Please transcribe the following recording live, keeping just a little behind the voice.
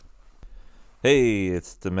Hey,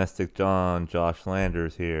 it's Domestic John, Josh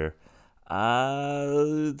Landers here.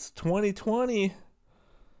 It's 2020.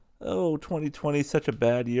 Oh, 2020 is such a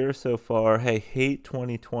bad year so far. I hate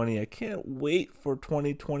 2020. I can't wait for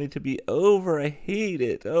 2020 to be over. I hate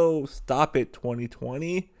it. Oh, stop it,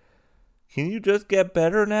 2020. Can you just get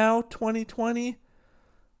better now, 2020?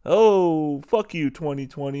 Oh, fuck you,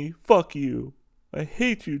 2020. Fuck you. I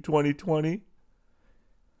hate you, 2020.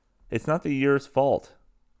 It's not the year's fault.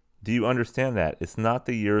 Do you understand that? It's not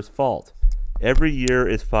the year's fault. Every year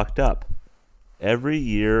is fucked up. Every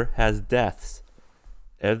year has deaths.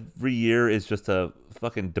 Every year is just a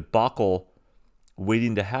fucking debacle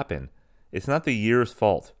waiting to happen. It's not the year's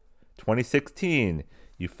fault. 2016,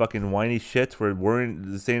 you fucking whiny shits were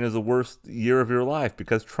saying is the worst year of your life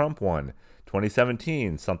because Trump won.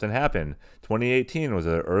 2017, something happened. 2018 was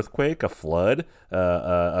an earthquake, a flood,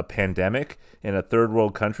 a pandemic in a third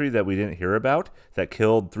world country that we didn't hear about that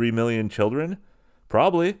killed 3 million children?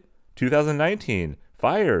 Probably. 2019,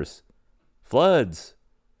 fires, floods,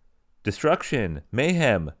 destruction,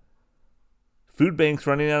 mayhem, food banks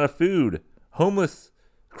running out of food, homeless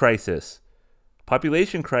crisis,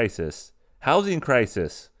 population crisis, housing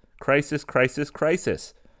crisis.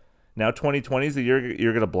 Now 2020 is the year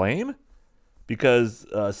you're going to blame because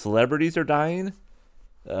celebrities are dying,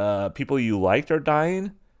 people you liked are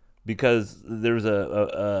dying, because there's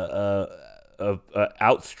a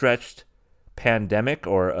outstretched pandemic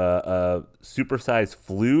or a supersized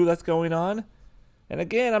flu that's going on. And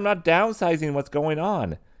again, I'm not downsizing what's going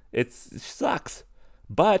on. It sucks.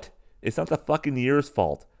 But it's not the fucking year's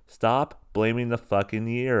fault. Stop blaming the fucking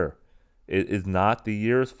year. It is not the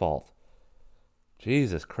year's fault.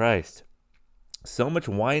 Jesus Christ. So much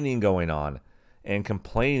whining going on and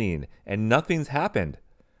complaining, and nothing's happened.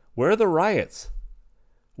 Where are the riots?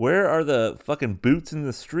 Where are the fucking boots in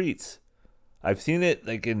the streets? I've seen it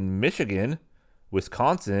like in Michigan,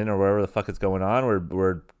 Wisconsin, or wherever the fuck it's going on,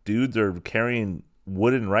 where dudes are carrying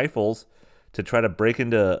wooden rifles to try to break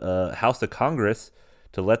into a House of Congress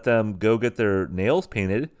to let them go get their nails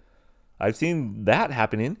painted. I've seen that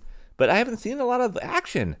happening, but I haven't seen a lot of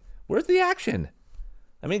action. Where's the action?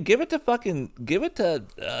 I mean, give it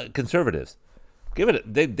to conservatives.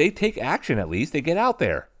 They take action at least. They get out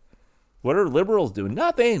there. What are liberals doing?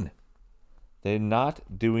 Nothing. They're not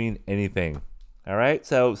doing anything. All right?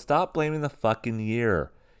 So stop blaming the fucking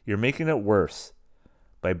year. You're making it worse.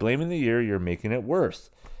 By blaming the year, you're making it worse.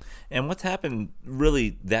 And what's happened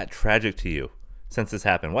really that tragic to you since this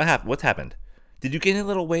happened? What's happened? Did you gain a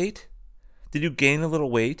little weight? Did you gain a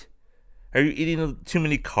little weight? Are you eating too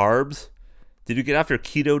many carbs? Did you get off your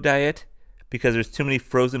keto diet because there's too many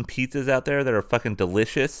frozen pizzas out there that are fucking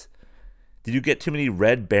delicious? Did you get too many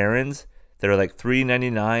Red Barons that are like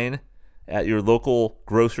 $3.99 at your local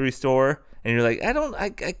grocery store? And you're like, I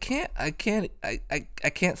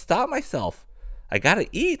can't stop myself. I gotta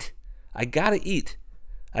eat. I gotta eat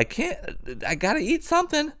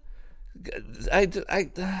something.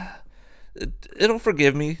 It'll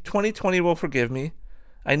forgive me. 2020 will forgive me.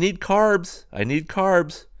 I need carbs.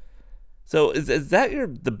 So is that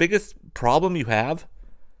the biggest problem you have?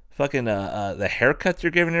 Fucking the haircuts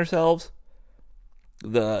you're giving yourselves,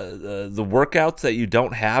 the workouts that you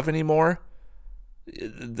don't have anymore.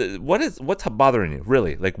 What's bothering you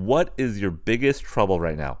really? Like, what is your biggest trouble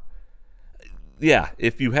right now? Yeah,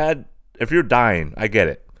 if you're dying, I get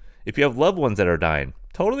it. If you have loved ones that are dying,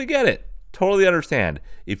 totally get it. Totally understand.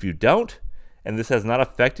 If you don't, and this has not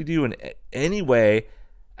affected you in any way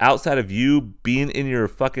outside of you being in your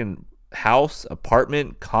fucking house,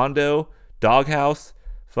 apartment, condo, doghouse,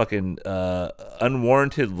 fucking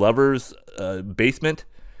unwarranted lover's basement,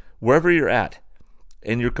 wherever you're at,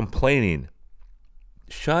 and you're complaining,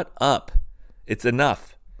 shut up. It's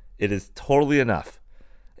enough. It is totally enough.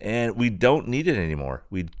 And we don't need it anymore.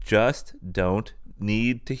 We just don't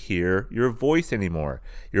need to hear your voice anymore.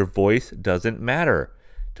 Your voice doesn't matter.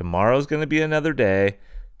 Tomorrow's going to be another day.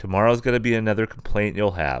 Tomorrow's going to be another complaint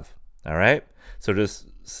you'll have. All right? So just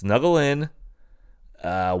snuggle in,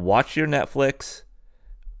 watch your Netflix,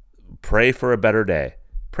 pray for a better day,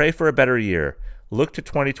 pray for a better year. Look to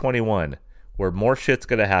 2021 where more shit's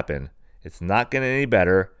going to happen. It's not getting any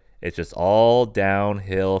better. It's just all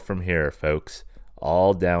downhill from here, folks.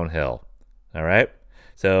 All downhill. All right?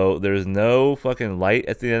 So there's no fucking light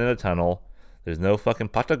at the end of the tunnel. There's no fucking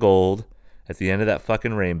pot of gold at the end of that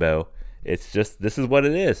fucking rainbow. It's just, this is what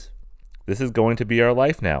it is. This is going to be our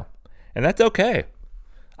life now. And that's okay.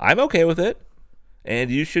 I'm okay with it.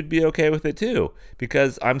 And you should be okay with it too.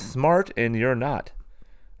 Because I'm smart and you're not.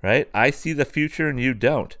 Right? I see the future and you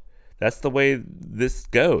don't. That's the way this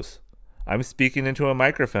goes. I'm speaking into a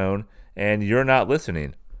microphone and you're not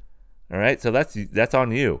listening. All right, so that's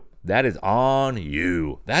on you. That is on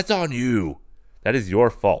you. That's on you. That is your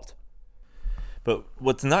fault. But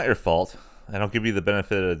what's not your fault, and I'll give you the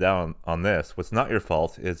benefit of the doubt on this. What's not your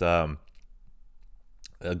fault is Greta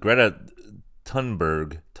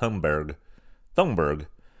Thunberg.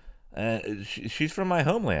 She's from my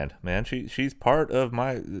homeland, man. She's part of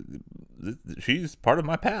my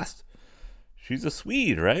past. She's a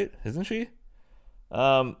Swede, right? Isn't she?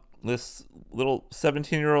 This little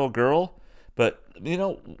 17-year-old girl. But you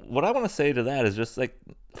know what I want to say to that is just like,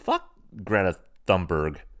 fuck Greta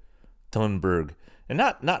Thunberg, and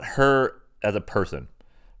not her as a person,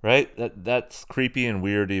 right? That's creepy and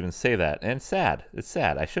weird to even say that, and sad. It's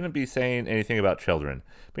sad. I shouldn't be saying anything about children,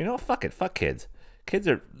 but you know, fuck it, fuck kids. Kids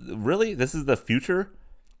are really, this is the future.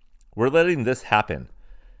 We're letting this happen,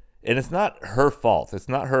 and it's not her fault. It's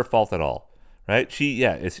not her fault at all, right? She's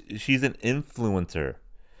an influencer.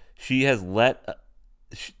 She has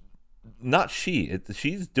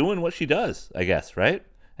she's doing what she does, I guess, right?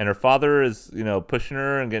 And her father is, pushing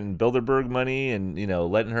her and getting Bilderberg money and,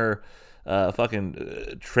 letting her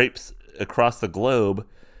traipse across the globe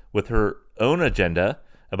with her own agenda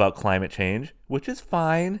about climate change, which is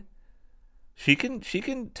fine. She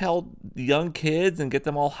can tell young kids and get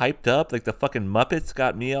them all hyped up, like the fucking Muppets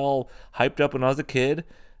got me all hyped up when I was a kid.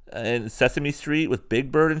 In Sesame Street with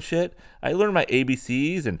Big Bird and shit. I learned my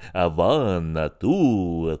ABCs and 1,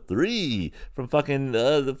 2, 3 from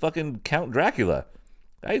the fucking Count Dracula.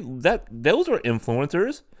 Those were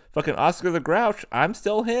influencers. Fucking Oscar the Grouch. I'm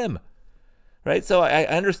still him, right? So I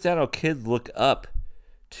understand how kids look up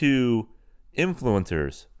to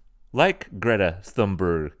influencers like Greta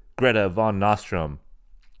Thunberg, Greta von Nostrum,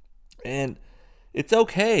 and it's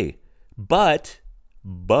okay, but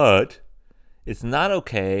it's not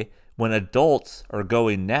okay when adults are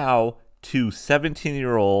going now to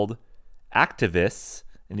 17-year-old activists,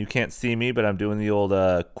 and you can't see me, but I'm doing the old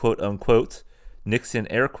quote-unquote Nixon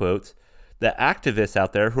air quotes, the activists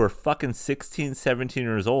out there who are fucking 16, 17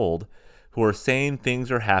 years old, who are saying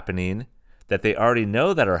things are happening that they already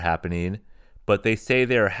know that are happening, but they say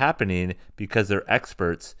they are happening because they're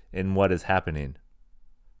experts in what is happening.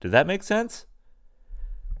 Does that make sense?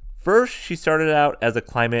 First, she started out as a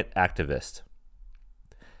climate activist,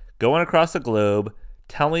 going across the globe,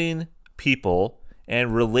 telling people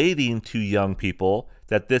and relating to young people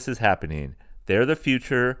that this is happening. They're the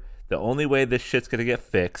future. The only way this shit's going to get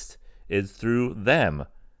fixed is through them.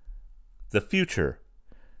 The future.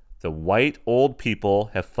 The white old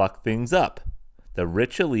people have fucked things up. The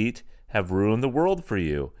rich elite have ruined the world for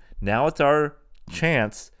you. Now it's our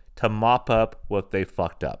chance to mop up what they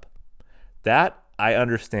fucked up. That I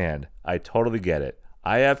understand. I totally get it.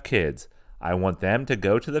 I have kids. I want them to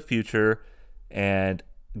go to the future and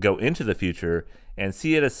go into the future and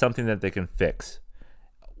see it as something that they can fix.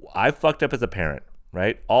 I fucked up as a parent,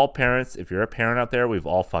 right? All parents, if you're a parent out there, we've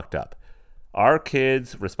all fucked up. Our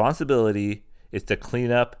kids' responsibility is to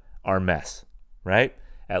clean up our mess, right?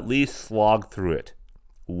 At least slog through it,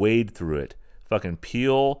 wade through it, fucking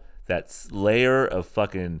peel that layer of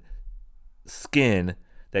fucking skin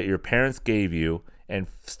that your parents gave you and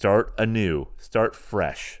start anew, start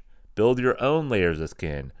fresh. Build your own layers of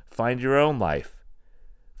skin. Find your own life.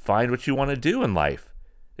 Find what you want to do in life.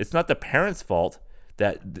 It's not the parents' fault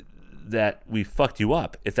that we fucked you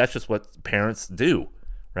up. That's just what parents do,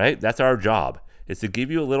 right? That's our job. Is to give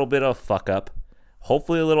you a little bit of fuck up,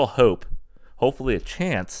 hopefully a little hope, hopefully a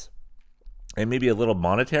chance, and maybe a little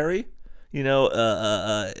monetary,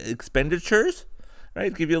 expenditures,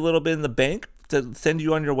 right? Give you a little bit in the bank to send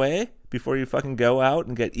you on your way before you fucking go out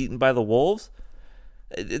and get eaten by the wolves.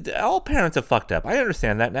 All parents have fucked up. I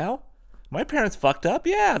understand that now. My parents fucked up.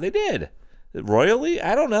 Yeah, they did. Royally?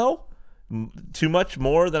 I don't know. Too much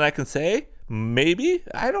more than I can say? Maybe?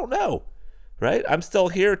 I don't know. Right? I'm still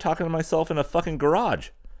here talking to myself in a fucking garage.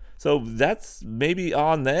 So that's maybe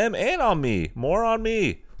on them and on me. More on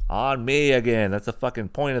me. On me again. That's the fucking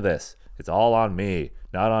point of this. It's all on me,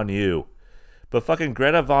 not on you. But fucking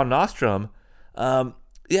Greta von Nostrum, I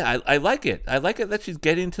like it. I like it that she's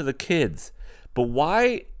getting to the kids. But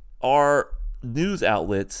why are news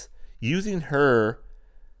outlets using her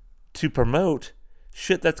to promote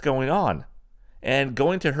shit that's going on and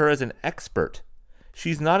going to her as an expert?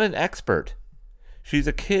 She's not an expert. She's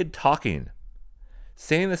a kid talking,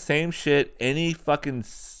 saying the same shit any fucking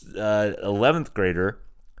 11th grader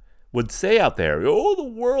would say out there. Oh, the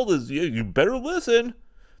world is, you better listen.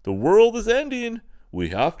 The world is ending.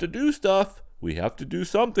 We have to do stuff. We have to do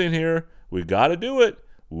something here. We got to do it.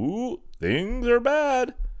 Ooh, things are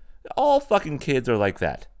bad. All fucking kids are like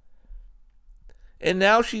that. And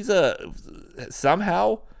now she's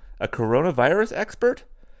somehow a coronavirus expert.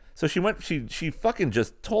 So she fucking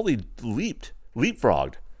just totally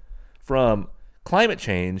leapfrogged from climate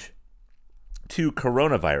change to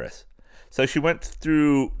coronavirus. So she went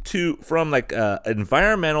from like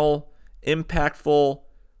environmental impactful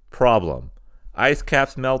problem, ice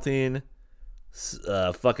caps melting,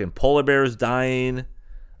 fucking polar bears dying,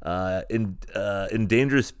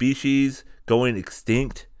 endangered species going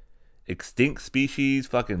extinct species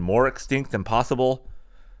fucking more extinct than possible.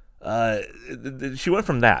 She went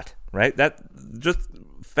from that, right? That, just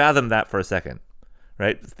fathom that for a second,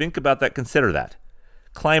 right? Think about that. Consider that.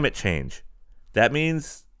 Climate change. That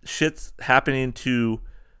means shit's happening to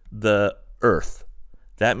the earth.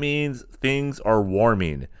 That means things are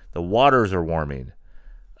warming. The waters are warming.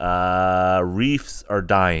 Reefs are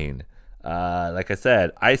dying. Like I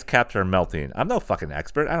said, ice caps are melting. I'm no fucking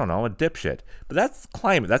expert. I don't know. I'm a dipshit. But that's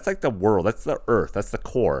climate. That's like the world. That's the earth. That's the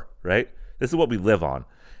core, right? This is what we live on.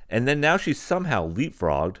 And then now she's somehow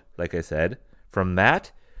leapfrogged, like I said, from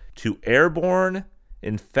that to airborne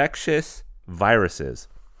infectious viruses.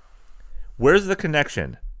 Where's the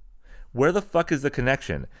connection? Where the fuck is the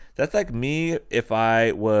connection? That's like me if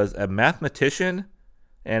I was a mathematician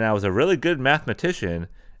and I was a really good mathematician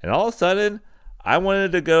and all of a sudden I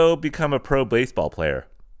wanted to go become a pro baseball player.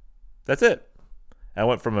 That's it. I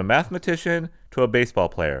went from a mathematician to a baseball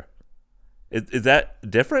player. Is that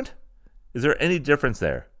different? Is there any difference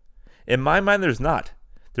there? In my mind, there's not.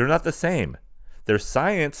 They're not the same. There's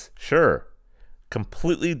science, sure.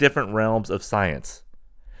 Completely different realms of science.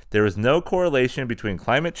 There is no correlation between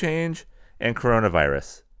climate change and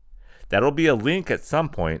coronavirus. That'll be a link at some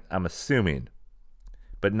point, I'm assuming.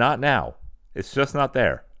 But not now. It's just not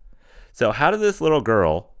there. So how did this little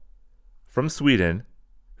girl from Sweden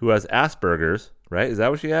who has Asperger's, right? Is that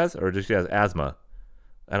what she has? Or does she has asthma?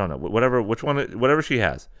 I don't know. Whatever she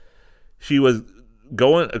has. She was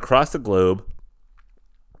going across the globe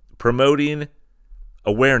promoting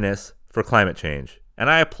awareness for climate change. And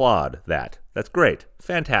I applaud that. That's great.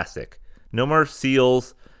 Fantastic. No more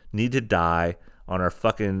seals need to die on our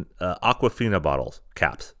fucking Aquafina bottles,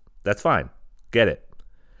 caps. That's fine. Get it.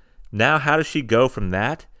 Now, how does she go from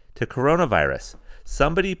that to coronavirus?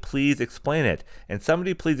 Somebody please explain it. And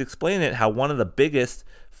somebody please explain it how one of the biggest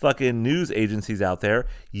fucking news agencies out there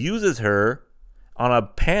uses her on a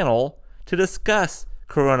panel to discuss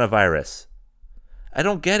coronavirus. I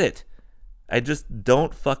don't get it. I just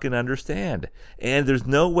don't fucking understand. And there's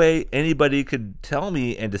no way anybody could tell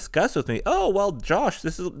me and discuss with me, oh, well, Josh,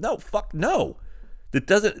 this is, no, fuck, no. It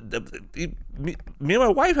doesn't, me and my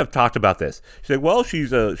wife have talked about this. She's like, well, she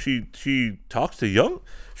talks to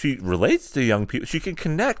she relates to young people. She can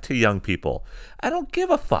connect to young people. I don't give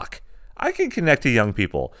a fuck. I can connect to young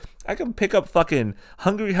people. I can pick up fucking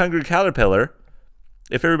Hungry Hungry Caterpillar.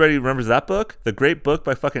 If everybody remembers that book, the great book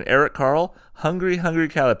by fucking Eric Carle, Hungry Hungry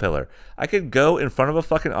Caterpillar. I could go in front of a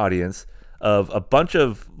fucking audience of a bunch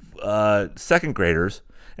of second graders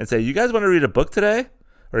and say, you guys want to read a book today?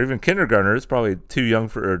 Or even kindergartners, probably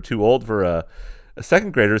too old for a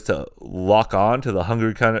second graders to lock on to the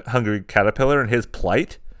hungry caterpillar and his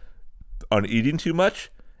plight on eating too much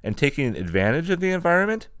and taking advantage of the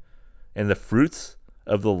environment and the fruits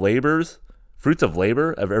of labor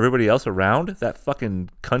of everybody else around, that fucking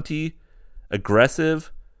cunty,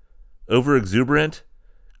 aggressive, over-exuberant,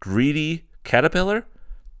 greedy caterpillar.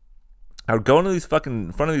 I would go into these fucking,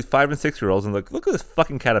 in front of these 5 and 6 year olds and look at this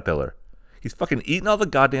fucking caterpillar. He's fucking eating all the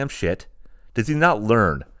goddamn shit. Does he not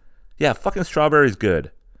learn? Yeah, fucking strawberry's good.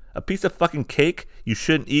 A piece of fucking cake you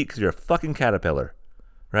shouldn't eat because you're a fucking caterpillar.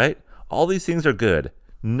 Right? All these things are good.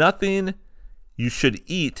 Nothing you should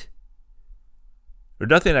eat, or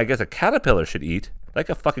nothing I guess a caterpillar should eat, like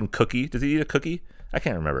a fucking cookie. Does he eat a cookie? I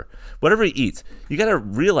can't remember. Whatever he eats, you gotta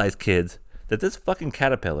realize, kids, that this fucking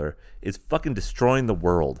caterpillar is fucking destroying the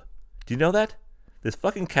world. Do you know that? This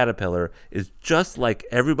fucking caterpillar is just like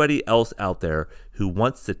everybody else out there who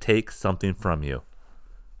wants to take something from you.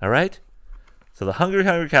 All right? So the hungry,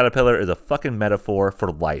 hungry caterpillar is a fucking metaphor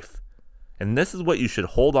for life. And this is what you should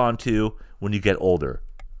hold on to when you get older.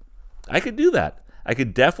 I could do that. I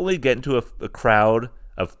could definitely get into a crowd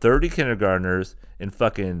of 30 kindergartners in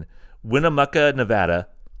fucking Winnemucca, Nevada,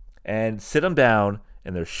 and sit them down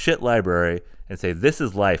in their shit library and say, this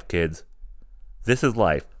is life, kids. This is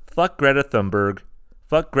life. Fuck Greta Thunberg.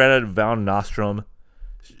 Fuck Greta Van Nostrum.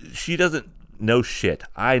 She doesn't know shit.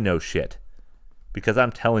 I know shit. Because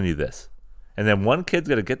I'm telling you this. And then one kid's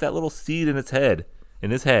going to get that little seed in his head,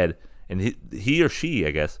 and he or she,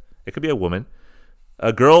 I guess, it could be a woman,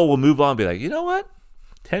 a girl will move on and be like, you know what?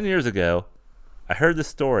 10 years ago, I heard this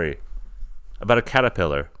story about a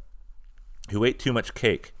caterpillar who ate too much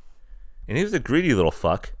cake. And he was a greedy little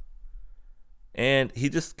fuck. And he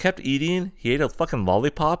just kept eating. He ate a fucking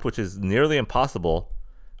lollipop, which is nearly impossible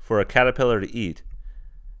for a caterpillar to eat.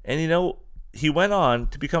 And he went on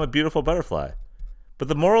to become a beautiful butterfly. But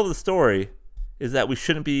the moral of the story is that we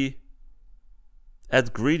shouldn't be as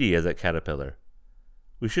greedy as that caterpillar.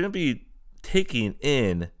 We shouldn't be taking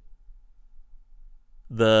in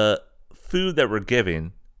the food that we're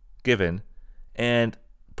given and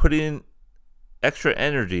putting extra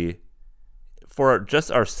energy for just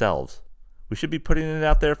ourselves. We should be putting it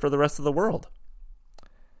out there for the rest of the world.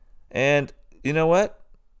 And you know what?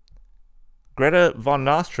 Greta von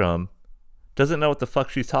Nostrum doesn't know what the fuck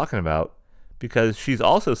she's talking about because she's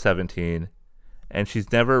also 17 and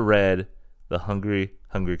she's never read The Hungry,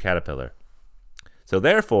 Hungry Caterpillar. So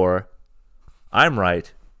therefore, I'm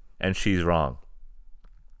right and she's wrong.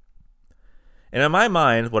 And in my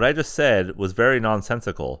mind, what I just said was very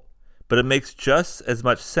nonsensical, but it makes just as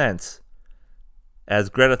much sense as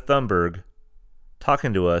Greta Thunberg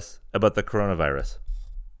talking to us about the coronavirus.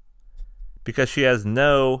 Because she has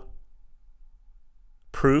no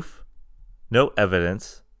proof, no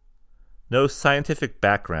evidence, no scientific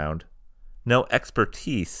background, no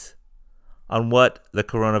expertise on what the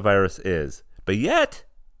coronavirus is. But yet,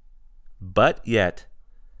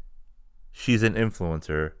 she's an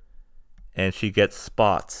influencer and she gets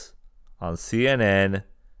spots on CNN,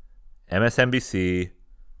 MSNBC,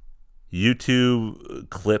 YouTube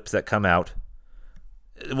clips that come out.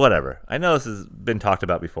 Whatever. I know this has been talked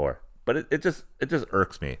about before, but it just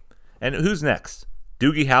irks me. And who's next?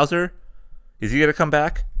 Doogie Howser? Is he going to come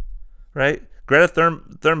back? Right? Greta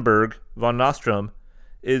Thunberg von Nostrum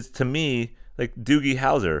is, to me, like Doogie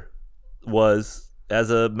Howser was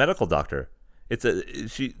as a medical doctor.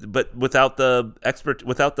 But without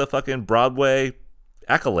the fucking Broadway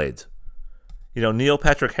accolades. Neil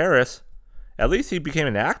Patrick Harris, at least he became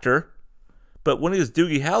an actor. But when he was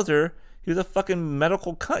Doogie Howser, he was a fucking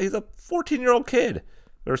medical he's a 14-year-old kid.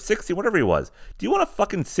 Or 16, whatever he was. Do you want a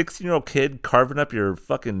fucking 16-year-old kid carving up your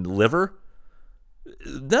fucking liver?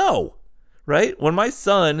 No. Right? When my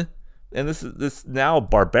son, and this now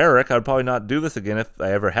barbaric, I would probably not do this again if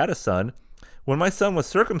I ever had a son. When my son was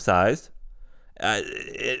circumcised,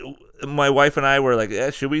 my wife and I were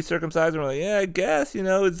like, should we circumcise him? We're like, yeah, I guess,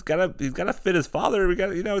 he's gotta fit his father.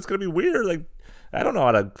 It's gonna be weird. Like, I don't know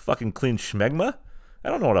how to fucking clean schmegma. I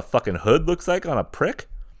don't know what a fucking hood looks like on a prick.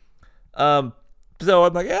 So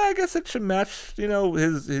I'm like, yeah, I guess it should match,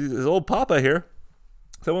 his old papa here.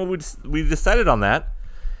 So when we decided on that,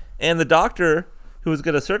 and the doctor who was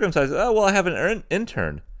going to circumcise, I have an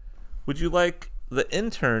intern. Would you like the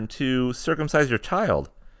intern to circumcise your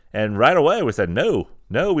child? And right away we said, no,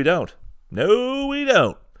 we don't. No, we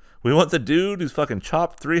don't. We want the dude who's fucking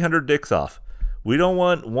chopped 300 dicks off. We don't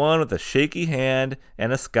want one with a shaky hand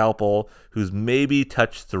and a scalpel who's maybe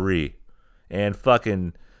touched 3. And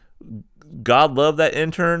fucking God love that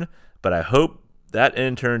intern, but I hope that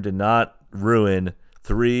intern did not ruin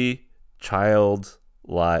 3 children's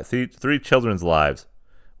lives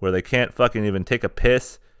where they can't fucking even take a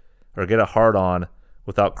piss or get a hard on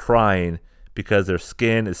without crying because their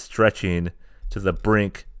skin is stretching to the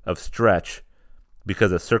brink of stretch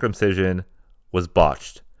because a circumcision was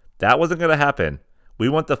botched. That wasn't going to happen. We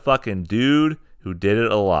want the fucking dude who did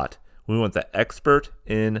it a lot. We want the expert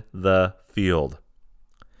in the field.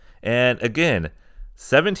 And again,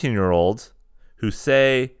 17-year-olds who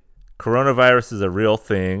say coronavirus is a real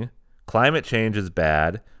thing, climate change is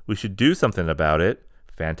bad, we should do something about it.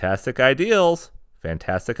 Fantastic ideals.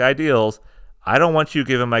 I don't want you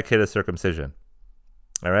giving my kid a circumcision.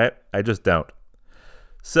 All right? I just don't.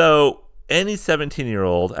 So any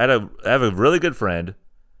 17-year-old, I have a really good friend,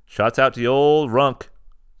 shouts out to the old Runk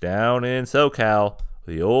down in SoCal,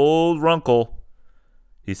 the old Runkle.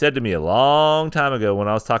 He said to me a long time ago when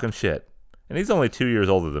I was talking shit, and he's only 2 years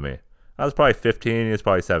older than me. I was probably 15, he was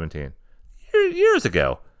probably 17. Years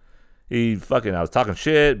ago. I was talking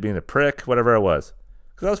shit, being a prick, whatever I was.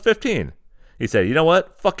 Because I was 15. He said, you know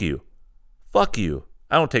what? Fuck you. I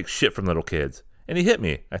don't take shit from little kids. And he hit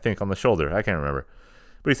me, I think, on the shoulder. I can't remember.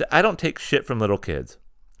 But he said, I don't take shit from little kids.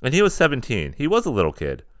 And he was 17. He was a little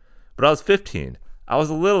kid. But I was 15. I was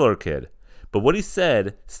a littler kid. But what he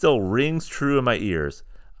said still rings true in my ears.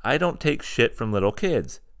 I don't take shit from little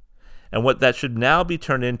kids. And what that should now be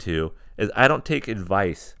turned into is I don't take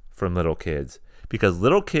advice from little kids. Because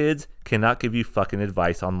little kids cannot give you fucking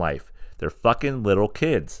advice on life. They're fucking little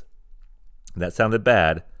kids. That sounded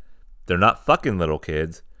bad. They're not fucking little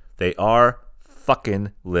kids. They are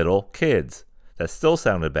fucking little kids. That still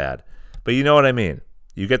sounded bad. But you know what I mean.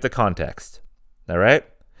 You get the context. All right?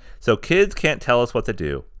 So kids can't tell us what to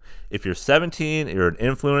do. If you're 17, you're an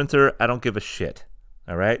influencer, I don't give a shit.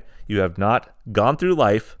 All right? You have not gone through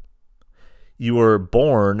life. You were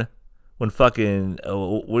born when fucking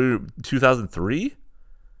 2003?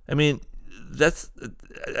 I mean, it's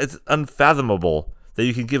unfathomable that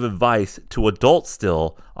you can give advice to adults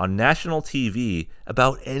still on national TV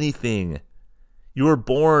about anything. You were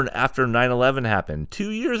born after 9/11 happened,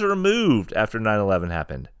 2 years removed after 9/11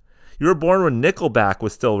 happened. You were born when Nickelback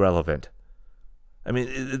was still relevant. I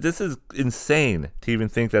mean, this is insane to even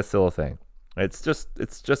think that's still a thing. It's just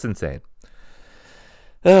insane.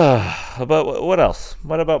 But what else?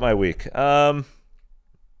 What about my week? Yeah,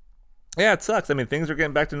 it sucks. I mean, things are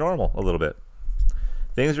getting back to normal a little bit.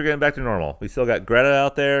 Things are getting back to normal. We still got Greta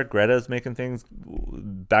out there. Greta's making things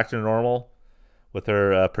back to normal with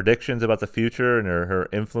her predictions about the future and her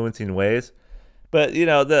influencing ways. But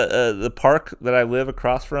the park that I live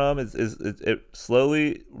across from it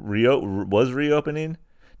slowly was reopening.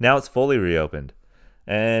 Now it's fully reopened,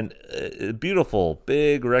 and a beautiful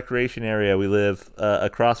big recreation area we live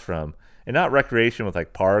across from, and not recreation with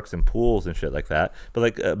like parks and pools and shit like that, but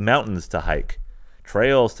like mountains to hike,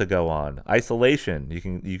 trails to go on, isolation.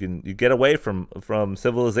 You get away from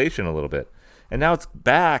civilization a little bit, and now it's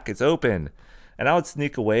back. It's open, and I would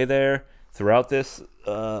sneak away there. Throughout this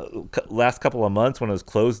last couple of months when it was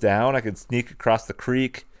closed down, I could sneak across the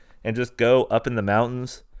creek and just go up in the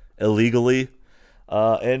mountains illegally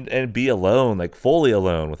and be alone, like fully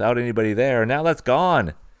alone without anybody there. Now that's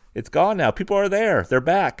gone. It's gone now. People are there. They're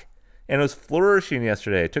back. And it was flourishing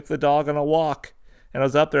yesterday. I took the dog on a walk and I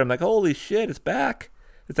was up there. I'm like, holy shit, it's back.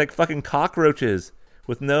 It's like fucking cockroaches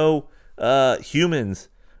with no humans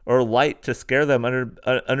or light to scare them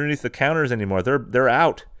underneath the counters anymore. They're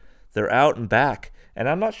out. They're out and back. And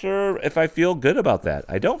I'm not sure if I feel good about that.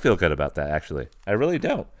 I don't feel good about that, actually. I really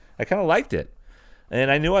don't. I kind of liked it. And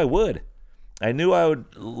I knew I would. I knew I would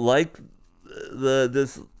like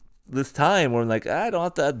this time where I'm like, I don't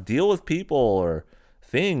have to deal with people or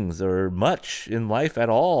things or much in life at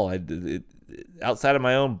all. Outside of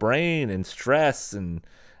my own brain and stress and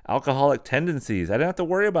alcoholic tendencies. I didn't have to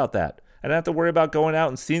worry about that. I don't have to worry about going out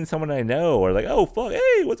and seeing someone I know or like, oh, fuck,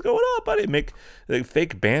 hey, what's going on, buddy? Make like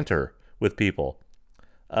fake banter with people.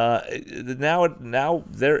 Now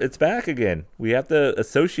it's back again. We have to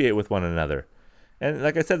associate with one another. And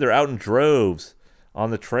like I said, they're out in droves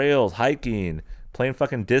on the trails, hiking, playing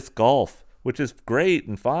fucking disc golf, which is great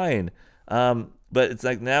and fine. But it's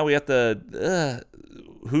like now we have to,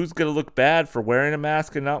 who's going to look bad for wearing a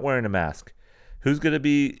mask and not wearing a mask? Who's going to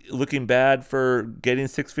be looking bad for getting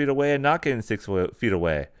 6 feet away and not getting 6 feet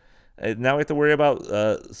away? Now we have to worry about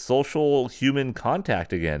social human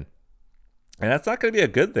contact again. And that's not going to be a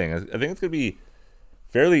good thing. I think it's going to be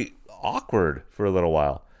fairly awkward for a little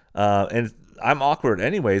while. And I'm awkward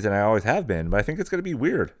anyways, and I always have been. But I think it's going to be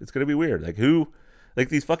weird. It's going to be weird. Like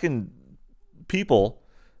these fucking people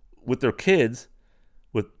with their kids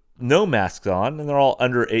with no masks on, and they're all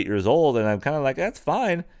under 8 years old. And I'm kind of like, that's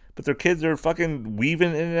fine. But their kids are fucking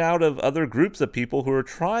weaving in and out of other groups of people who are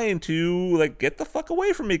trying to, like, get the fuck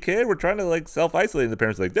away from me, kid. We're trying to, like, self-isolate. And the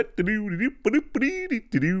parents are like,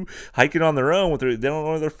 hiking on their own. They don't know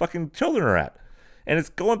where their fucking children are at. And it's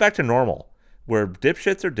going back to normal, where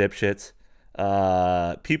dipshits are dipshits.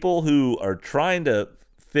 People who are trying to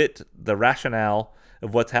fit the rationale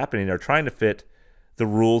of what's happening are trying to fit the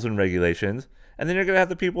rules and regulations. And then you're going to have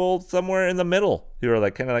the people somewhere in the middle who are,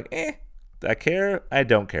 like, kind of like, I care, I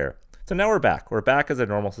don't care. So now we're back. We're back as a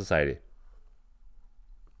normal society.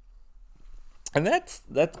 And that's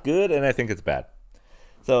good, and I think it's bad.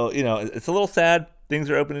 So, it's a little sad. Things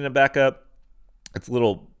are opening it back up. It's a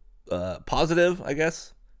little positive, I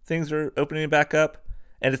guess. Things are opening it back up.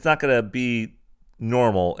 And it's not going to be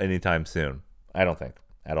normal anytime soon. I don't think,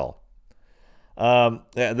 at all.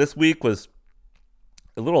 This week was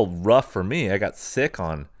a little rough for me. I got sick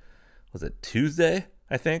on, was it Tuesday?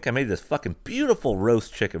 I think I made this fucking beautiful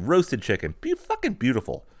roasted chicken, fucking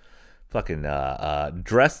beautiful. Fucking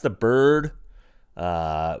dress the bird,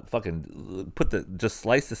 fucking just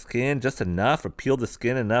slice the skin just enough, or peel the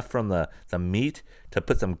skin enough from the meat to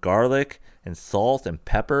put some garlic and salt and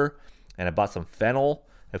pepper. And I bought some fennel.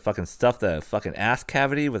 I fucking stuffed the fucking ass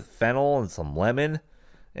cavity with fennel and some lemon,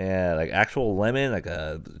 and like actual lemon, like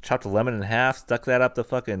chopped a lemon in half, stuck that up the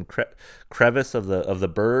fucking crevice of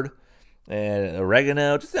the bird. And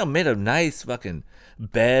oregano, just made a nice fucking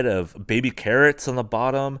bed of baby carrots on the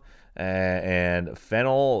bottom, and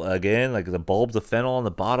fennel again, like the bulbs of fennel on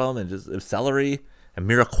the bottom, and just celery and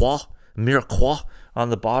mirepoix on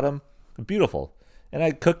the bottom. Beautiful. And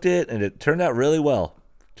I cooked it, and it turned out really well.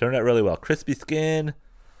 Crispy skin,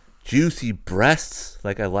 juicy breasts,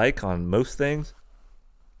 like I like on most things.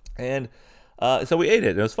 And so we ate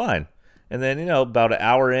it. It was fine. And then, about an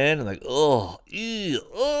hour in, I'm like, oh, ew,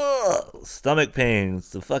 stomach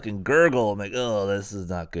pains, the fucking gurgle. I'm like, oh, this is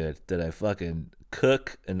not good. Did I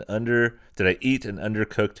eat an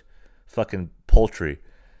undercooked fucking poultry?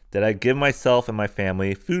 Did I give myself and my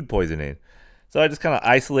family food poisoning? So I just kind of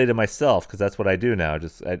isolated myself because that's what I do now. I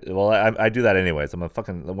do that anyways.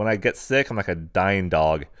 When I get sick, I'm like a dying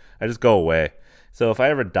dog. I just go away. So if I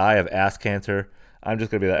ever die of ass cancer, I'm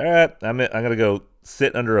just going to be like, all right, I'm going to go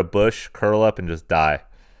sit under a bush, curl up, and just die.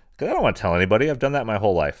 Because I don't want to tell anybody. I've done that my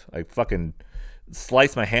whole life. I fucking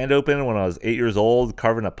sliced my hand open when I was 8 years old,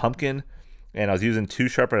 carving a pumpkin, and I was using too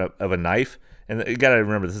sharp of a knife. And you gotta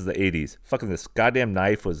remember, this is the 80s. Fucking this goddamn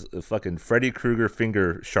knife was fucking Freddy Krueger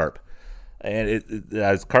finger sharp. And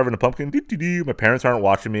I was carving a pumpkin. My parents aren't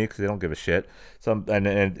watching me because they don't give a shit. So and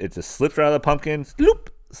it just slips right out of the pumpkin.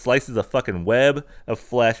 Sloop, slices a fucking web of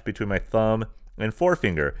flesh between my thumb and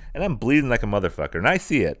forefinger, and I'm bleeding like a motherfucker, and I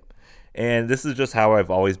see it. And this is just how I've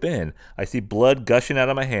always been. I see blood gushing out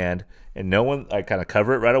of my hand, and I kind of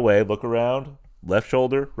cover it right away, look around, left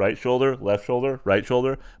shoulder, right shoulder, left shoulder, right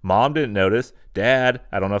shoulder. Mom didn't notice. Dad,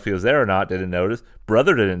 I don't know if he was there or not, didn't notice.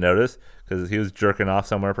 Brother didn't notice because he was jerking off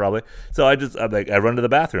somewhere probably. So I run to the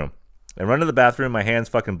bathroom. My hand's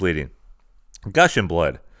fucking bleeding, gushing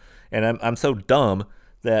blood. And I'm so dumb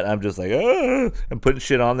that I'm just like, I'm putting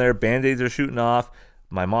shit on there. Band-Aids are shooting off.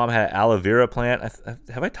 My mom had an aloe vera plant.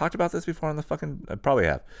 Have I talked about this before on the fucking? I probably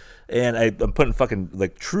have. And I'm putting fucking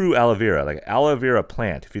like true aloe vera, like aloe vera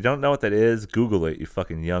plant. If you don't know what that is, Google it, you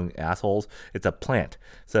fucking young assholes. It's a plant.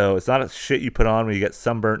 So it's not a shit you put on when you get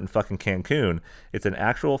sunburnt in fucking Cancun. It's an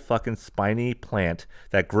actual fucking spiny plant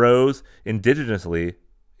that grows indigenously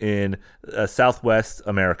in Southwest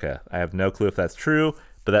America. I have no clue if that's true,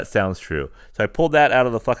 but that sounds true. So I pulled that out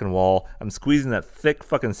of the fucking wall. I'm squeezing that thick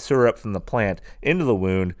fucking syrup from the plant into the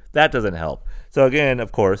wound. That doesn't help. So again,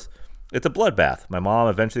 of course, it's a bloodbath. My mom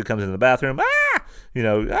eventually comes into the bathroom.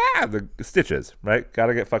 The stitches, right?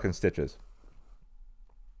 Gotta get fucking stitches.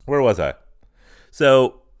 Where was I?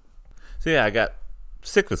 So yeah, I got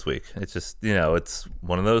sick this week. It's just, it's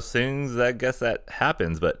one of those things, I guess, that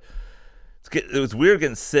happens, but it was weird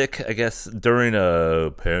getting sick, I guess, during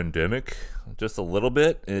a pandemic, just a little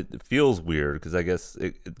bit. It feels weird because I guess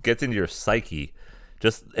it gets into your psyche.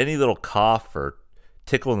 Just any little cough or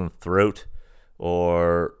tickle in the throat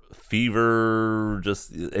or fever,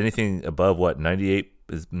 just anything above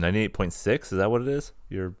 98.6? Is that what it is?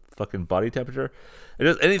 Your fucking body temperature?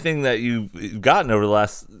 Just anything that you've gotten over the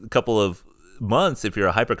last couple of months, if you're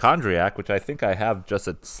a hypochondriac, which I think I have just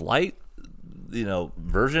a slight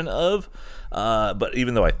version of, but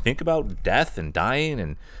even though I think about death and dying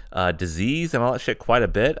and disease and all that shit quite a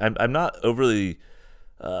bit, I'm not overly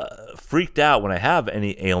freaked out when I have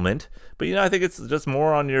any ailment. But I think it's just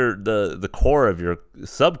more on the core of your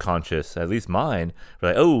subconscious, at least mine. We're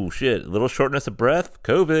like, oh shit, a little shortness of breath,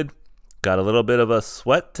 COVID. Got a little bit of a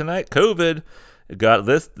sweat tonight, COVID. Got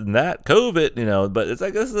this and that, COVID. But it's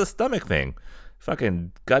like, this is a stomach thing.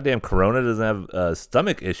 Fucking goddamn Corona doesn't have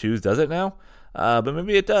stomach issues, does it now? But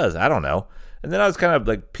maybe it does. I don't know. And then I was kind of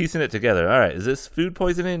like piecing it together. All right, is this food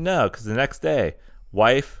poisoning? No, because the next day,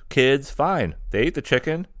 wife, kids, fine. They ate the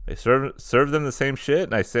chicken. They served them the same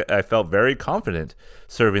shit, and I felt very confident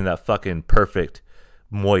serving that fucking perfect,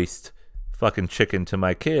 moist, fucking chicken to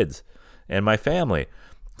my kids and my family.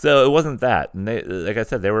 So it wasn't that. And they, like I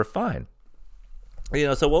said, they were fine.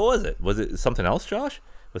 So what was it? Was it something else, Josh?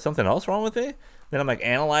 Was something else wrong with me? Then I'm like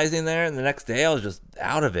analyzing there, and the next day I was just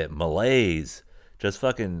out of it. Malaise. Just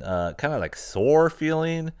fucking kind of like sore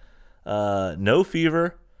feeling. No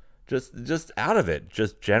fever. Just out of it.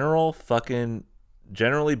 Just generally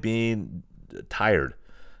being tired.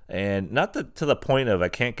 And not to the point of I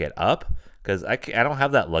can't get up, because I don't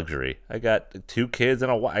have that luxury. I got 2 kids and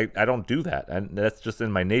I don't do that. And that's just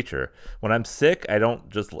in my nature. When I'm sick, I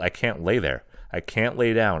can't lay there. I can't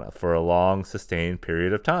lay down for a long, sustained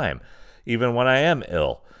period of time, even when I am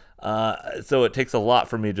ill. So it takes a lot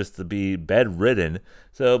for me just to be bedridden.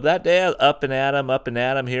 So that day, I was up and at 'em,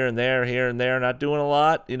 here and there, not doing a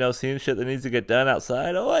lot, seeing shit that needs to get done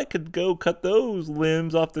outside. Oh, I could go cut those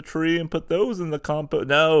limbs off the tree and put those in the compost.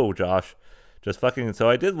 No, Josh, just fucking. So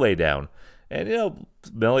I did lay down and,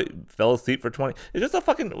 fell asleep for 20. It's just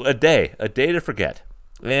a day to forget.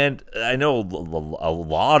 And I know a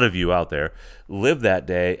lot of you out there live that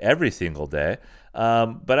day every single day,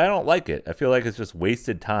 but I don't like it. I feel like it's just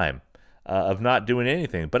wasted time of not doing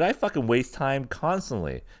anything. But I fucking waste time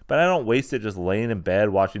constantly. But I don't waste it just laying in bed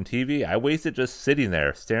watching TV. I waste it just sitting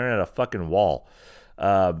there staring at a fucking wall,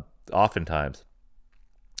 oftentimes.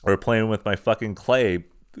 Or playing with my fucking clay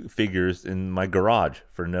figures in my garage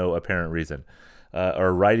for no apparent reason.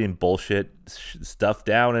 or writing bullshit stuff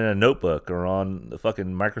down in a notebook or on the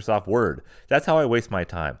fucking Microsoft Word. That's how I waste my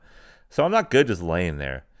time. So I'm not good just laying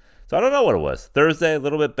there. So I don't know what it was. Thursday, a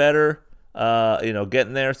little bit better.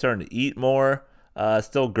 Getting there, starting to eat more.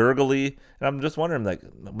 Still gurgly. And I'm just wondering, like,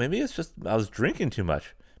 maybe it's just I was drinking too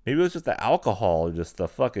much. Maybe it was just the alcohol, just the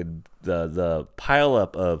fucking the pile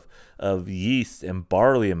up of yeast and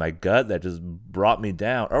barley in my gut that just brought me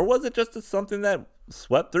down. Or was it just something that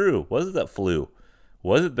swept through? Was it that flu?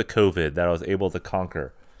 Was it the COVID that I was able to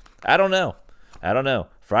conquer? I don't know.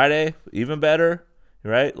 Friday, even better,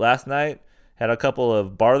 right? Last night, had a couple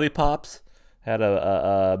of barley pops. Had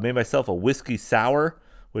made myself a whiskey sour,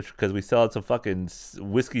 which because we still had some fucking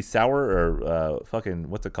whiskey sour or fucking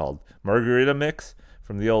what's it called, margarita mix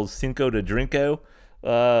from the old Cinco de Drinko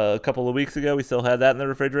a couple of weeks ago. We still had that in the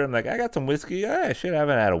refrigerator. I'm like, I got some whiskey. Shit, I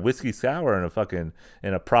haven't had a whiskey sour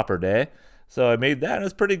in a proper day. So I made that and it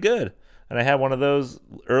was pretty good. And I had one of those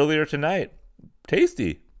earlier tonight.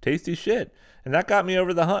 Tasty shit. And that got me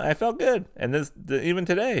over the hump. I felt good. And even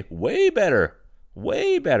today, way better.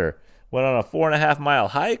 Went on a 4.5 mile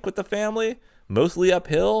hike with the family, mostly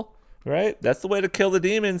uphill, right? That's the way to kill the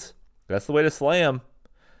demons. That's the way to slay them,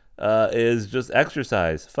 is just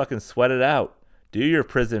exercise. Fucking sweat it out. Do your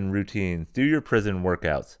prison routines. Do your prison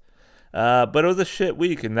workouts. But it was a shit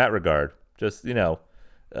week in that regard. Just,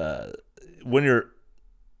 when you're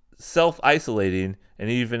self-isolating and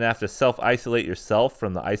you even have to self-isolate yourself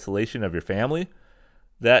from the isolation of your family,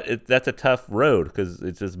 that's a tough road because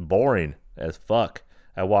it's just boring as fuck.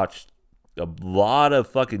 I watched a lot of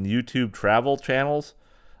fucking YouTube travel channels.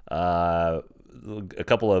 A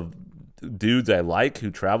couple of dudes I like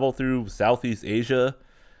who travel through Southeast Asia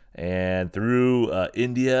and through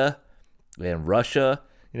India and Russia.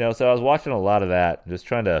 So I was watching a lot of that, just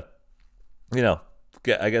trying to,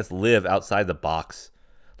 live outside the box,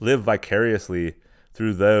 live vicariously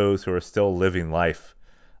through those who are still living life.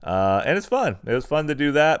 And it's fun. It was fun to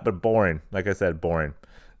do that, but boring. Like I said, boring.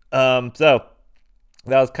 So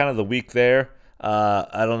that was kind of the week there.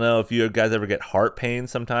 I don't know if you guys ever get heart pain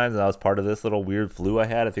sometimes. And that was part of this little weird flu I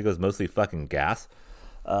had. I think it was mostly fucking gas.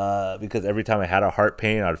 Because every time I had a heart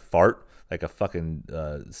pain, I'd fart like a fucking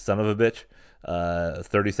son of a bitch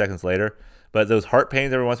 30 seconds later. But those heart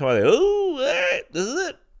pains every once in a while, this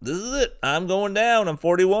is it. I'm going down. I'm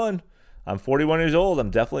 41. I'm 41 years old. I'm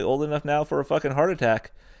definitely old enough now for a fucking heart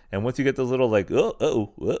attack. And once you get those little like, what,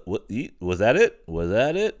 was that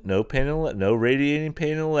it? No pain no radiating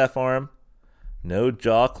pain in the left arm. No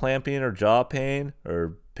jaw clamping or jaw pain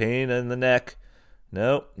or pain in the neck.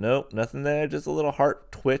 Nope, nothing there. Just a little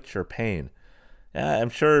heart twitch or pain. Yeah, I'm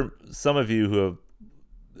sure some of you who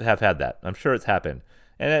have had that. I'm sure it's happened.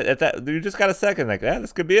 And at that, you just got a second, like,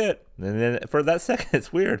 this could be it. And then for that second,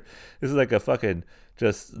 it's weird. This is like a fucking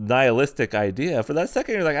just nihilistic idea. For that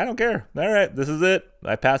second, you're like, I don't care. All right, this is it.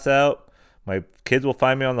 I pass out. My kids will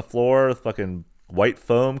find me on the floor with fucking white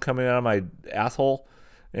foam coming out of my asshole.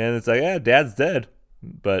 And it's like, dad's dead.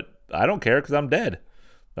 But I don't care because I'm dead.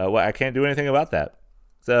 I can't do anything about that.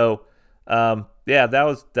 So, that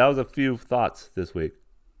was a few thoughts this week.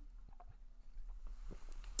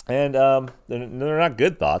 And they're not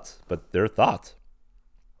good thoughts, but they're thoughts.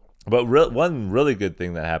 But one really good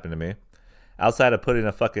thing that happened to me, outside of putting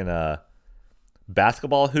a fucking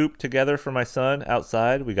basketball hoop together for my son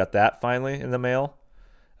outside, we got that finally in the mail.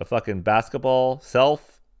 A fucking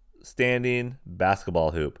self-standing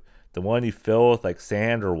basketball hoop. The one you fill with like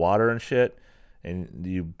sand or water and shit, and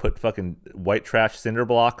you put fucking white trash cinder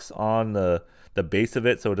blocks on the base of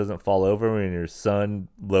it so it doesn't fall over when your son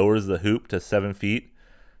lowers the hoop to 7 feet.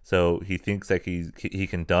 So he thinks like he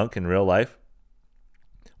can dunk in real life.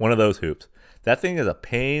 One of those hoops. That thing is a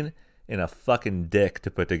pain in a fucking dick to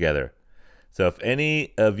put together. So if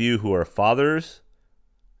any of you who are fathers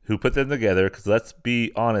who put them together, because let's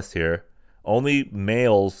be honest here, only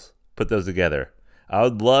males put those together. I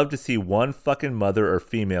would love to see one fucking mother or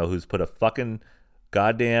female who's put a fucking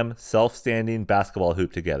goddamn self-standing basketball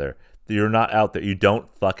hoop together. You're not out there. You don't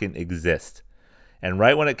fucking exist. And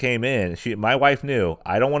right when it came in, my wife knew,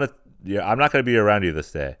 I'm not going to be around you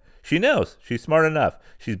this day. She knows. She's smart enough.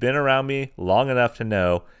 She's been around me long enough to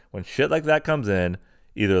know when shit like that comes in,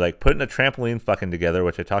 either like putting a trampoline fucking together,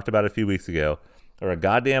 which I talked about a few weeks ago, or a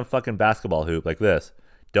goddamn fucking basketball hoop like this.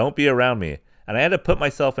 Don't be around me. And I had to put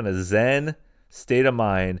myself in a zen state of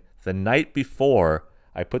mind the night before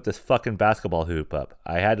I put this fucking basketball hoop up.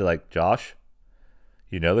 I had to like, Josh,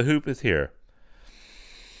 the hoop is here.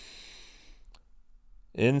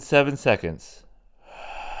 In 7 seconds.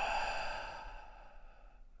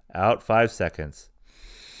 Out 5 seconds.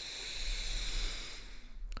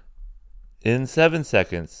 In 7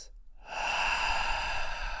 seconds.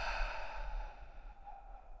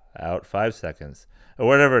 out 5 seconds, or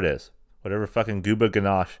whatever it is, whatever fucking Gooba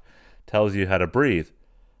Ganache tells you how to breathe.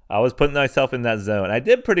 I was putting myself in that zone. I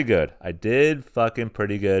did pretty good. I did fucking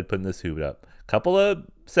pretty good putting this hoop up. Couple of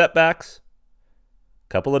setbacks,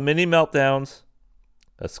 couple of mini meltdowns,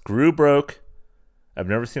 a screw broke. I've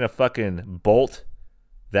never seen a fucking bolt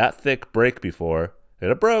that thick break before.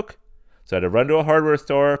 It broke. So I had to run to a hardware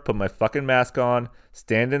store, put my fucking mask on,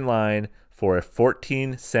 stand in line for a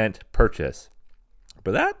 14-cent purchase.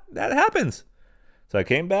 But that happens. So I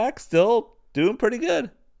came back, still doing pretty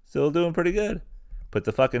good. Put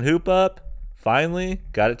the fucking hoop up, finally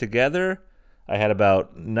got it together. I had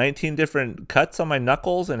about 19 different cuts on my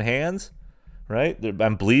knuckles and hands, right?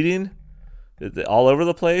 I'm bleeding all over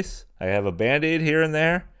the place. I have a Band-Aid here and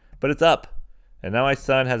there, but it's up. And now my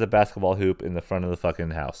son has a basketball hoop in the front of the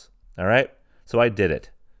fucking house. All right? So I did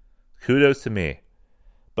it. Kudos to me.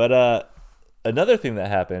 But another thing that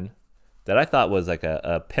happened that I thought was like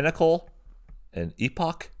a pinnacle, an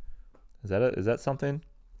epoch. Is that something?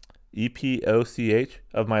 EPOCH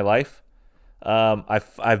of my life.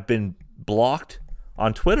 I've been blocked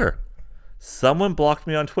on Twitter. Someone blocked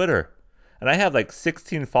me on Twitter. And I have like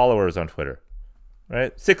 16 followers on Twitter.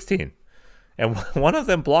 Right? 16. And one of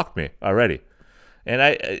them blocked me already. And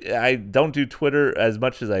I don't do Twitter as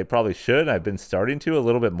much as I probably should. I've been starting to a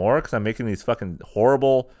little bit more because I'm making these fucking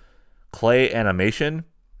horrible clay animation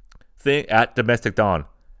thing at Domestic Dawn.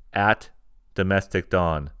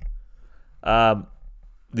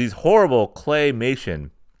 These horrible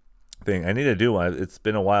claymation thing. I need to do one. It's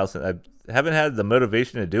been a while since I haven't had the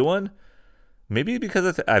motivation to do one. Maybe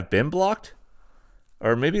because I've been blocked,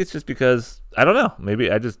 or maybe it's just because I don't know. Maybe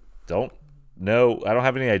I just don't know. I don't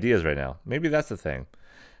have any ideas right now. Maybe that's the thing.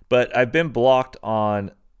 But I've been blocked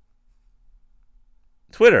on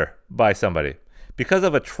Twitter by somebody because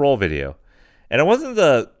of a troll video, and it wasn't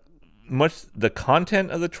the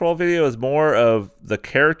content of the troll video. Is more of the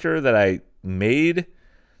character that I made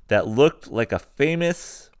that looked like a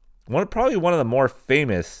famous probably one of the more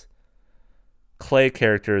famous clay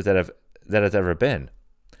characters that has ever been.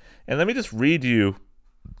 And let me just read you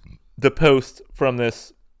the post from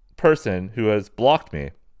this person who has blocked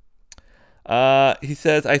me. He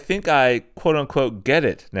says, "I think I quote unquote get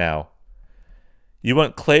it now. You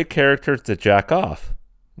want clay characters to jack off,"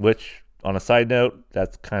 which, on a side note,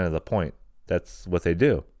 that's kind of the point. That's what they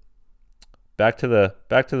do. Back to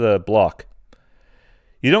the block.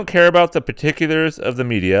 "You don't care about the particulars of the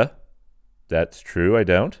media." That's true, I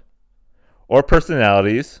don't. "Or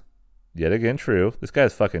personalities." Yet again, true. This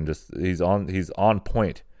guy's fucking he's on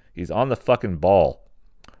point. He's on the fucking ball.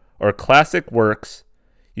 "Or classic works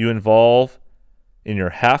you involve in your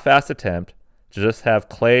half-assed attempt to just have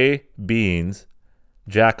clay beings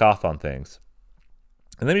jack off on things."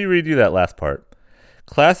 And let me read you that last part.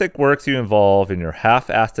 "Classic works you involve in your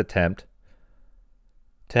half-assed attempt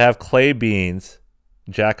to have clay beings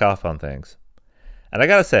jack off on things." And I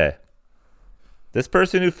gotta say, this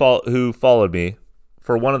person who followed me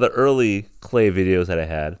for one of the early clay videos that I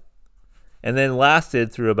had, and then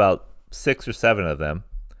lasted through about 6 or 7 of them,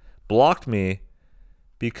 blocked me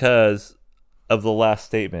because of the last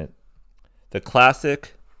statement. The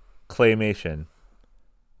classic claymation,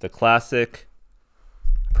 the classic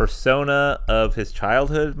persona of his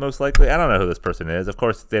childhood, most likely. I don't know who this person is. Of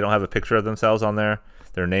course, they don't have a picture of themselves on there.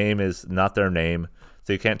 Their name is not their name,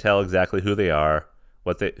 so you can't tell exactly who they are,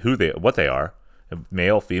 what they are.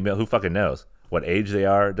 Male, female, who fucking knows? What age they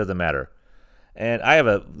are, it doesn't matter. And I have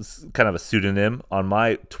a kind of a pseudonym on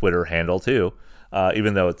my Twitter handle too,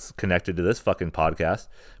 even though it's connected to this fucking podcast,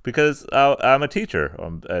 because I'm a teacher.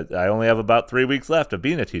 I only have about 3 weeks left of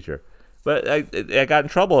being a teacher. But I got in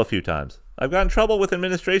trouble a few times. I've gotten in trouble with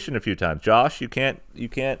administration a few times. "Josh, you can't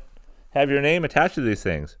have your name attached to these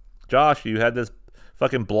things. Josh, you had this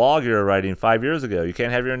fucking blog you were writing 5 years ago. You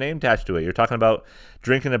can't have your name attached to it. You're talking about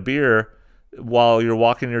drinking a beer while you're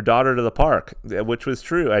walking your daughter to the park," which was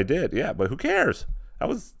true. I did. Yeah, but who cares? I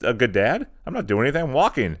was a good dad. I'm not doing anything. I'm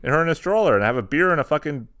walking and her in a stroller and I have a beer in a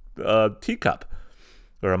fucking teacup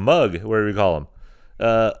or a mug, whatever you call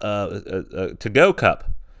them, to-go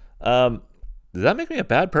cup. Does that make me a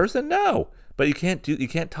bad person? No, but you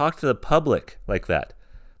can't talk to the public like that.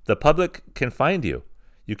 The public can find you.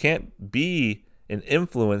 You can't be an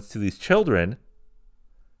influence to these children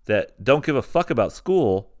that don't give a fuck about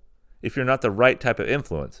school if you're not the right type of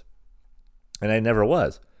influence. And I never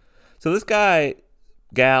was. So this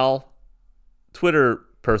gal, Twitter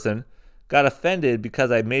person, got offended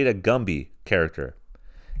because I made a Gumby character.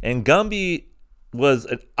 And Gumby was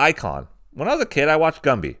an icon. When I was a kid, I watched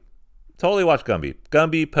Gumby. Totally watched Gumby.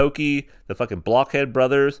 Gumby, Pokey, the fucking Blockhead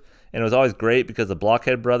brothers. And it was always great because the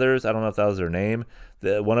Blockhead brothers, I don't know if that was their name,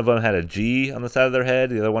 one of them had a G on the side of their head,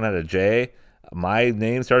 the other one had a J. My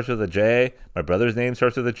name starts with a J. My brother's name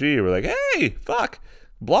starts with a G. We're like, hey, fuck,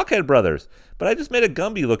 Blockhead brothers. But I just made a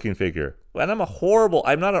Gumby looking figure. And I'm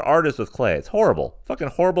not an artist with clay. It's horrible. Fucking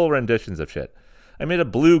horrible renditions of shit. I made a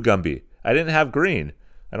blue Gumby. I didn't have green.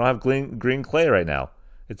 I don't have green clay right now.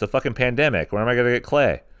 It's a fucking pandemic. Where am I going to get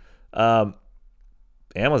clay?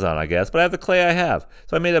 Amazon, I guess. But I have the clay I have.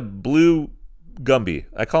 So I made a blue Gumby.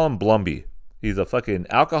 I call him Blumby. He's a fucking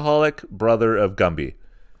alcoholic brother of Gumby.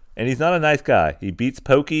 And he's not a nice guy. He beats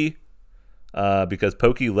Pokey because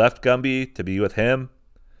Pokey left Gumby to be with him.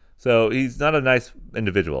 So he's not a nice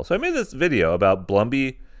individual. So I made this video about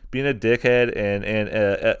Blumby being a dickhead and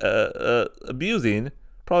abusing,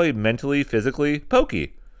 probably mentally, physically,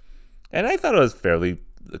 Pokey. And I thought it was fairly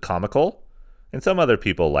comical. And some other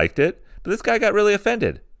people liked it. But this guy got really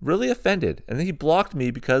offended. And then he blocked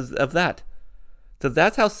me because of that. So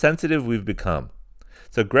that's how sensitive we've become.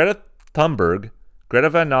 So Greta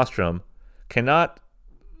Van Nostrum cannot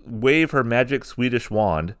wave her magic Swedish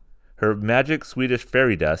wand, her magic Swedish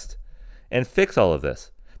fairy dust, and fix all of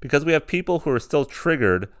this. Because we have people who are still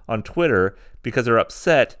triggered on Twitter because they're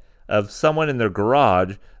upset of someone in their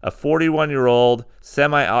garage, a 41-year-old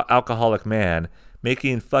semi-alcoholic man,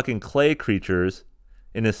 making fucking clay creatures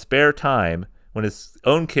in his spare time when his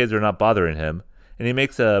own kids are not bothering him. And he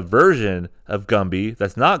makes a version of Gumby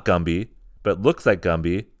that's not Gumby, but looks like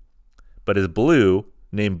Gumby, but is blue,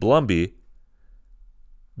 named Blumby,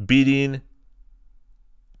 beating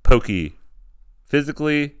Pokey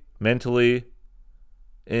physically, mentally,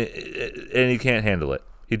 and he can't handle it.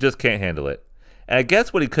 He just can't handle it. And I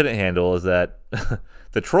guess what he couldn't handle is that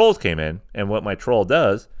the trolls came in, and what my troll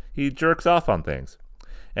does, he jerks off on things.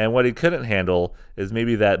 And what he couldn't handle is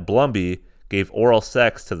maybe that Blumby gave oral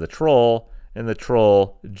sex to the troll, and the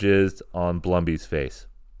troll jizzed on Blumby's face.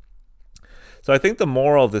 So I think the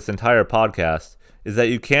moral of this entire podcast is that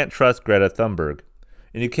you can't trust Greta Thunberg,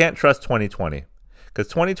 and you can't trust 2020, because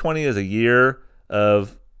 2020 is a year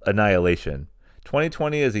of annihilation.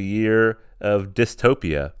 2020 is a year of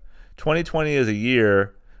dystopia. 2020 is a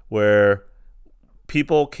year where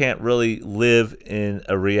people can't really live in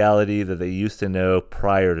a reality that they used to know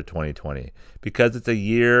prior to 2020, because it's a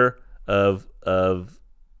year of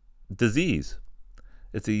disease.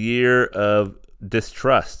 It's a year of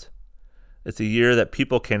distrust. It's a year that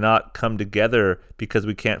people cannot come together because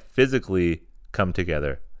we can't physically come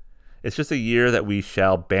together. It's just a year that we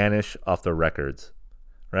shall banish off the records,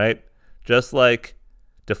 right? Just like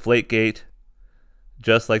Deflategate,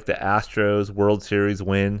 just like the Astros World Series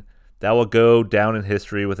win, that will go down in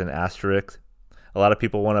history with an asterisk. A lot of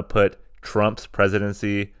people want to put Trump's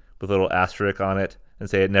presidency with a little asterisk on it and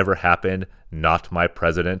say it never happened, not my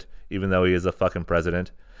president, even though he is a fucking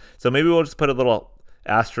president. So maybe we'll just put a little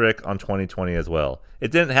asterisk on 2020 as well.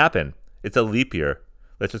 It didn't happen. It's a leap year.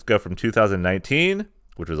 Let's just go from 2019,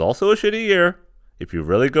 which was also a shitty year, if you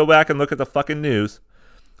really go back and look at the fucking news,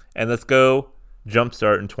 and let's go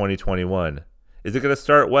jumpstart in 2021. Is it going to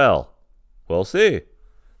start well? We'll see.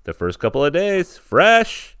 The first couple of days,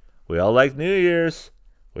 fresh. We all like New Year's.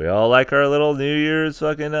 We all like our little New Year's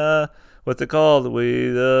fucking, what's it called?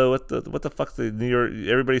 What the fuck's the New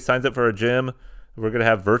Year? Everybody signs up for a gym. We're going to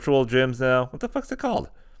have virtual gyms now. What the fuck's it called?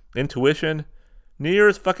 Intuition? New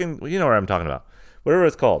Year's fucking, you know what I'm talking about. Whatever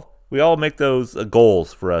it's called. We all make those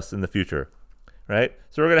goals for us in the future, right?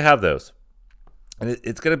 So we're going to have those. And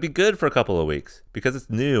it's going to be good for a couple of weeks because it's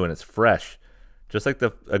new and it's fresh. Just like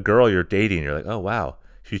a girl you're dating, you're like, oh, wow.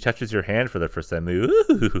 She touches your hand for the first time. Ooh,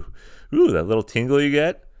 that little tingle you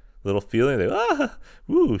get, little feeling. Like,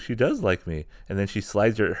 ooh, she does like me. And then she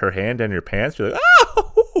slides her hand down your pants. You're like,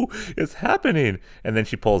 oh, it's happening. And then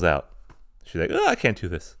she pulls out. She's like, oh, I can't do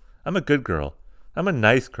this. I'm a good girl. I'm a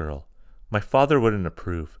nice girl. My father wouldn't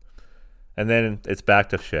approve. And then it's back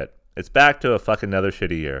to shit. It's back to a fucking another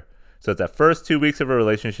shitty year. So it's that first 2 weeks of a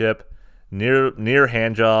relationship, near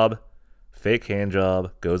hand job, fake hand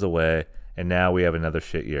job, goes away. And now we have another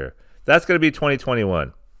shit year. That's going to be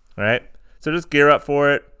 2021. All right? So just gear up for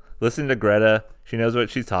it. Listen to Greta. She knows what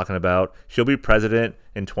she's talking about. She'll be president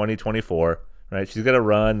in 2024. Right? She's going to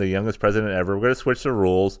run, the youngest president ever. We're going to switch the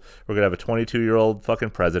rules. We're going to have a 22-year-old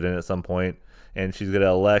fucking president at some point. And she's going to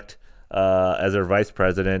elect as her vice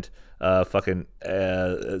president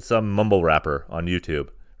some mumble rapper on YouTube.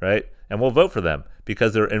 Right? And we'll vote for them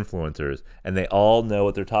because they're influencers. And they all know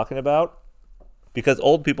what they're talking about because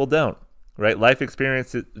old people don't. Right? Life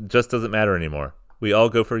experience just doesn't matter anymore. We all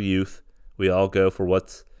go for youth. We all go for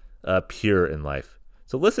what's pure in life.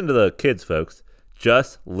 So listen to the kids, folks.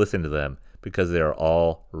 Just listen to them because they are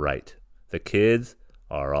all right. The kids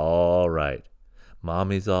are all right.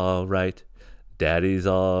 Mommy's all right. Daddy's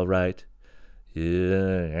all right.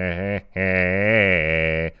 Yeah.